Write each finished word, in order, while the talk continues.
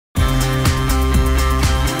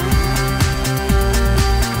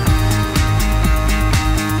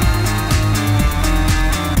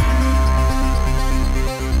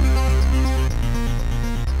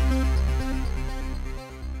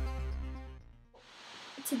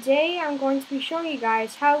today I'm going to be showing you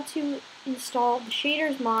guys how to install the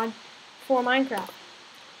shaders mod for Minecraft.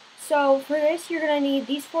 So for this you're going to need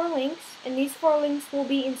these 4 links, and these 4 links will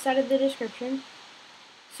be inside of the description.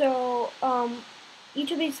 So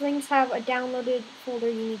each of these links have a downloaded folder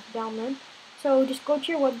you need to download. So just go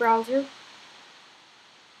to your web browser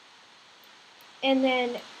and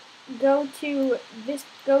then go to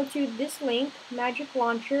this link, Magic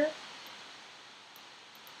Launcher.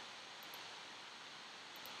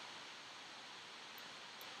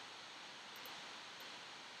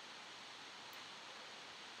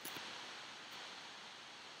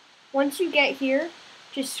 Once you get here,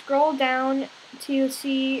 just scroll down to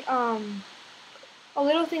see a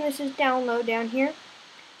little thing that says download down here.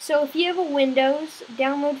 So if you have a Windows,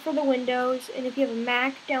 download for the Windows, and if you have a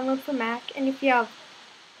Mac, download for Mac, and if you have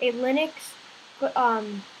a Linux,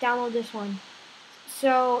 download this one.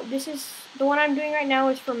 So this is the one I'm doing right now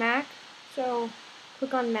is for Mac, so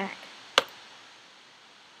click on Mac.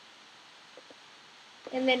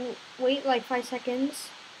 And then wait like 5 seconds.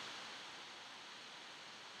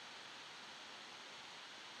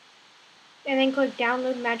 And then click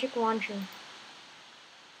Download Magic Launcher.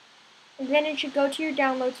 And then it should go to your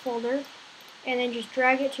downloads folder, and then just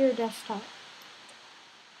drag it to your desktop.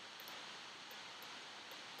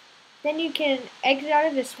 Then you can exit out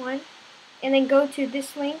of this one, and then go to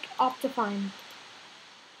this link, Optifine.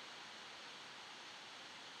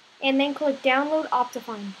 And then click Download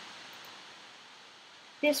Optifine.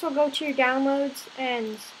 This will go to your downloads,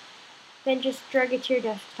 and then just drag it to your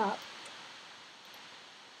desktop.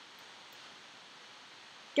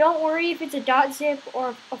 Don't worry if it's a .zip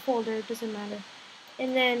or a folder, it doesn't matter.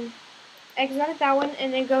 And then exit out of that one,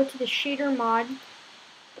 and then go to the shader mod,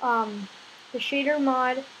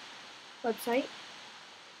 website,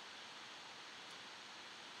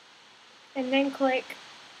 and then click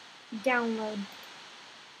download.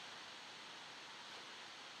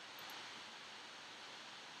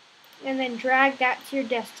 And then drag that to your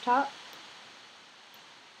desktop.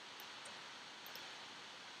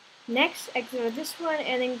 Next, exit out of this one,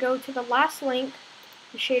 and then go to the last link,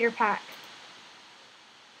 the shader pack.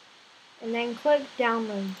 And then click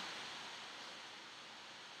download.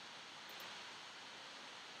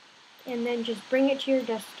 And then just bring it to your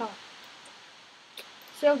desktop.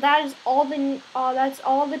 So that is all that's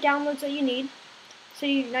all the downloads that you need. So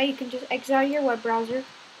now you can just exit out of your web browser.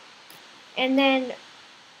 And then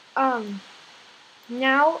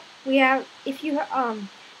now we have, if you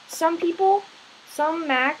some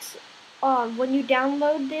Macs, when you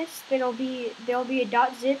download this, there'll be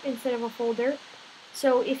a .zip instead of a folder.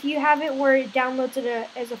 So if you have it where it downloads it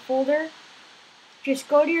as a folder, just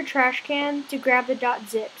go to your trash can to grab the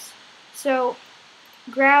 .zips. So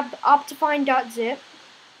grab the Optifine.zip,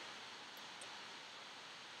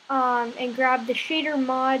 and grab the shader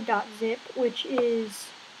mod.zip, which is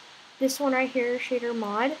this one right here, shader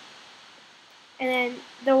mod. And then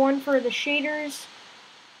the one for the shaders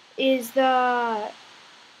is the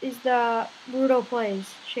Rudo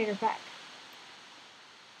Plays shader pack.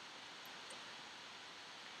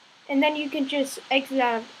 And then you can just exit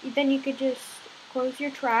out of, then you could just close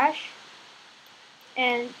your trash,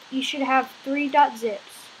 and you should have 3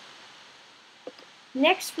 .zips.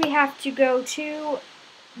 Next we have to go to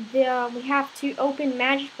we have to open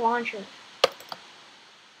Magic Launcher.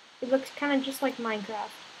 It looks kind of just like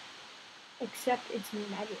Minecraft, except it's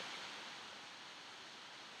magic.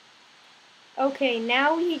 Okay,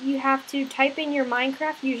 now you have to type in your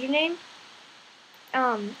Minecraft username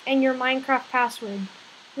and your Minecraft password.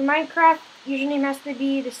 Your Minecraft username has to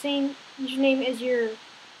be the same username as your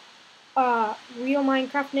real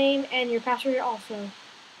Minecraft name, and your password also.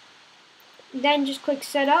 Then just click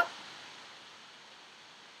Setup,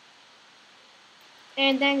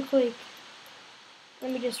 and then click,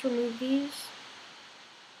 let me just remove these.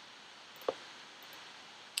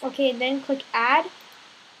 Okay, then click Add,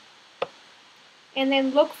 and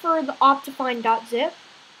then look for the Optifine.zip.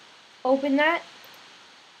 Open that,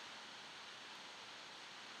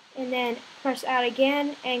 and then press Add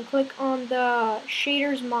again, and click on the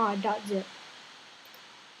shaders mod.zip.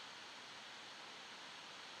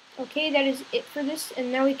 Okay, that is it for this,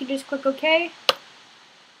 and now we can just click OK,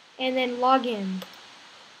 and then log in.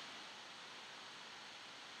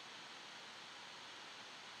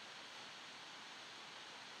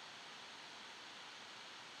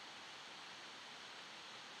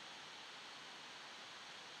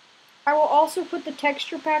 I will also put the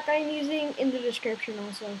texture pack I'm using in the description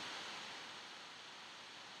also.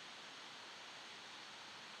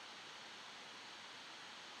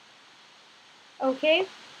 Okay,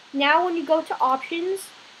 now when you go to options,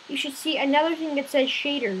 you should see another thing that says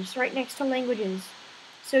shaders right next to languages.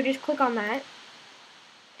 So just click on that.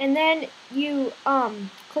 And then you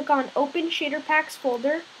click on Open Shader Packs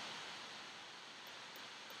folder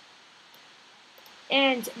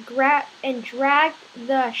and drag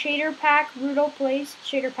the shader pack Rudolph Place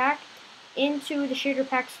shader pack into the shader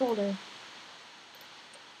packs folder.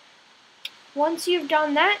 Once you've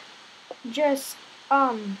done that, just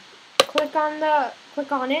click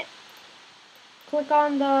on it, click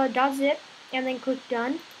on the .zip, and then click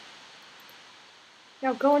done.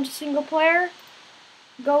 Now go into single player,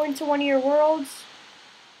 go into one of your worlds.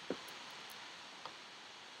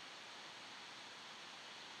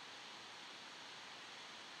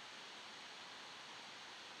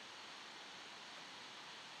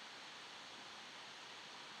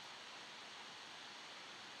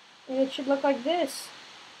 And it should look like this.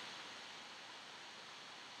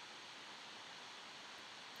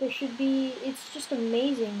 It's just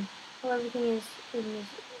amazing how everything is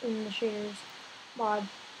in the shaders mod.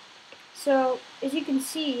 So, as you can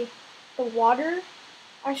see, the water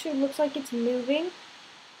actually looks like it's moving,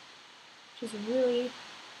 which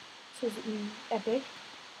is epic.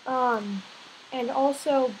 And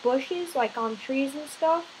also bushes, like on trees and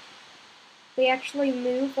stuff, they actually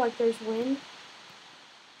move like there's wind.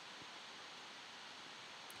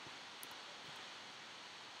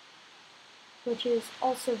 Which is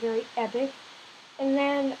also very epic. And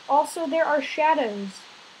then also there are shadows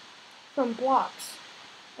from blocks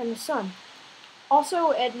and the sun.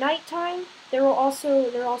 Also at nighttime there are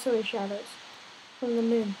also shadows from the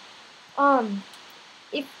moon.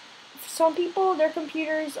 If some people, their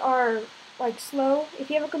computers are like slow,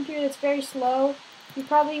 if you have a computer that's very slow, you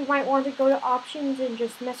probably might want to go to options and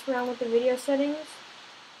just mess around with the video settings.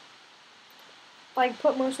 Like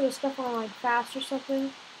put most of the stuff on like fast or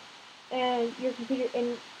something. And your computer,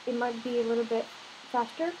 and it might be a little bit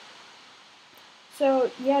faster.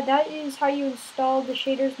 So yeah, that is how you install the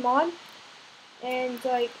shaders mod. And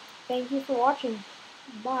like, thank you for watching.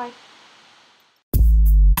 Bye.